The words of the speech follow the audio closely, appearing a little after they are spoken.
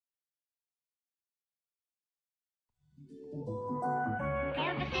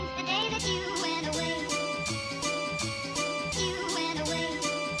Ever since the day that you went away,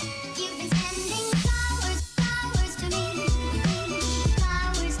 you've been sending flowers, flowers to me,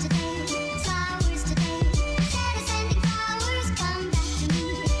 flowers today, flowers today. Instead of sending flowers, come back to me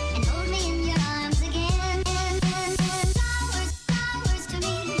and hold me in your arms again. Flowers, flowers to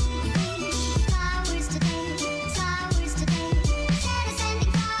me, flowers today, flowers today. Instead of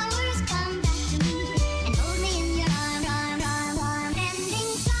sending flowers, come back to me and hold me in your arms.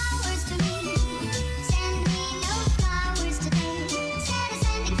 Sending flowers to me, send me no flowers today. Instead of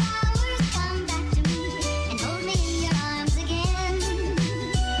sending flowers, come back to me and hold me in your arms again.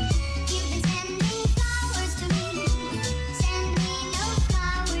 You've been sending flowers to me, send me no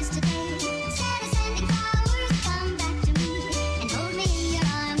flowers today. Instead of sending flowers, come back to me and hold me in your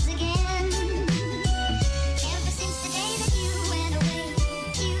arms again. Ever since the day that you went away,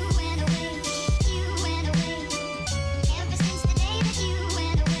 you went away, you went away. Ever since the day that you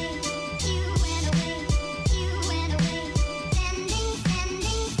went away, you went away, you went away. Sending,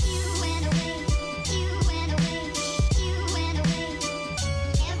 you went away, you went away, you went away.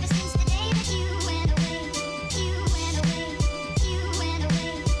 Ever since the day that you went away, you went away, you went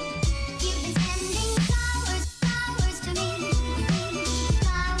away. You've been sending flowers, flowers to me,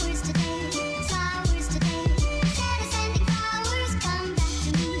 flowers today, flowers today. Instead of sending flowers, come back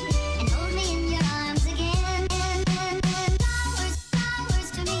to me and hold me in your arms again. Flowers, flowers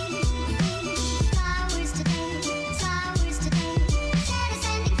to me, flowers today, flowers today. Instead of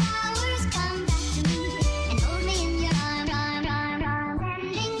sending flowers, come back to me and hold me in your arms.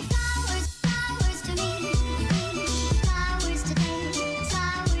 Sending flowers, flowers to me, flowers today,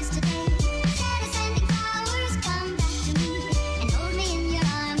 flowers today. Instead of sending flowers, come back to me and hold me in your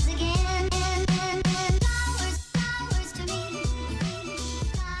arms again. Flowers, flowers to me,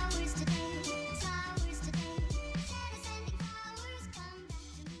 flowers today, flowers today. Instead of sending flowers, come back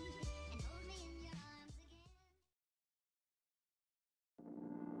to me and hold me in your arms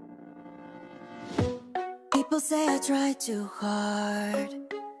again. People say I try too hard.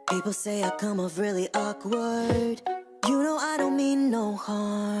 People say I come off really awkward. You know I don't mean no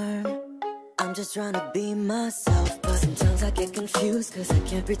harm. I'm just trying to be myself, but sometimes I get confused, cause I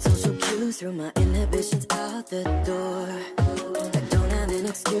can't read social cues. Throw my inhibitions out the door. I don't have an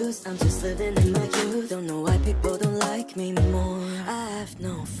excuse, I'm just living in my youth. Don't know why people don't like me more. I have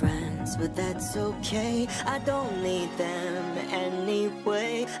no friends, but that's okay. I don't need them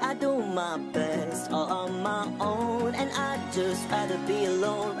anyway. I do my best all on my own, and I'd just rather be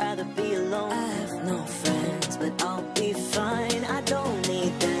alone, rather be alone. I have no friends, but I'll be fine. I don't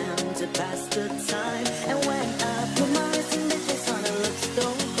need them to pass the time. And when I put my wrist in this face on, it looks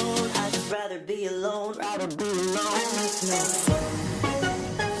stone cold. I'd just rather be alone, rather be alone. I need no friends.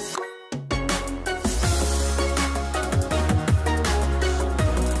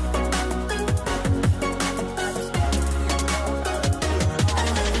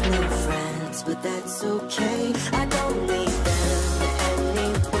 But that's okay, I don't need them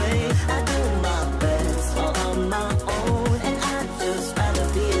anyway. I do my best all on my own, and I'd just rather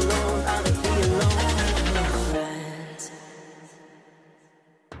be alone, rather be alone. I have no friends.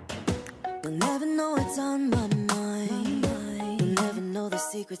 You'll never know what's on my mind. You'll never know the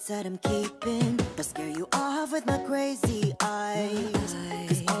secrets that I'm keeping. I scare you off with my crazy eyes,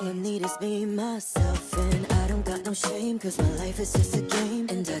 cause all I need is me, myself, and I don't got no shame, cause my life is just a game,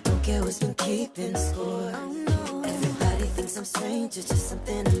 and I don't care who's been keeping score. Everybody thinks I'm strange, it's just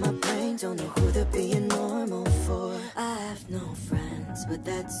something in my brain. Don't know who they're being normal for. I have no friends, but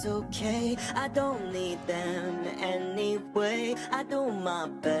that's okay. I don't need them anyway. I do my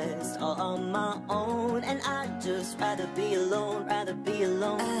best all on my own, and I'd just rather be alone, rather be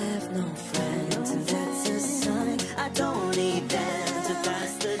alone. I have no friends, and that's a sign. I don't need them to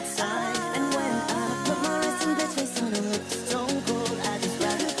pass the time. And when I put my wrist in this face on, it looks stone cold. I'd just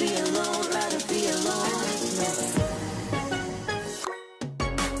rather be alone, rather be alone. I need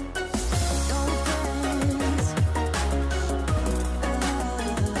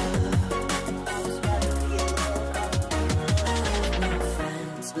no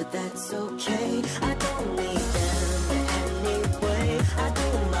friends. But that's okay, I don't need them anyway. I do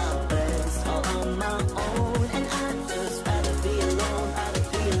my best all on my own, and I'd just rather be alone, rather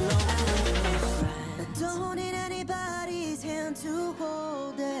be alone. I don't need anybody's hand to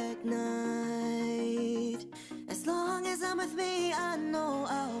hold at night. As long as I'm with me, I know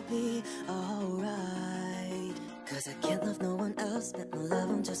I'll be alright. Cause I can't love no one else, spent my love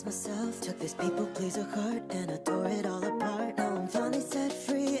on just myself. Took this people pleaser heart and I tore it all apart. Now I'm finally set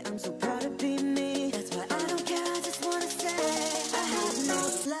free, I'm so proud to be me. That's why I don't care, I just wanna say I have no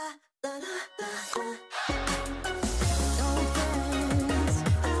la la la la la. No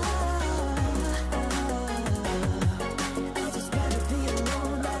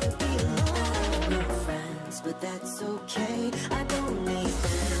okay. I don't need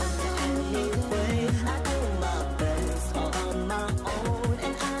them anyway. I don't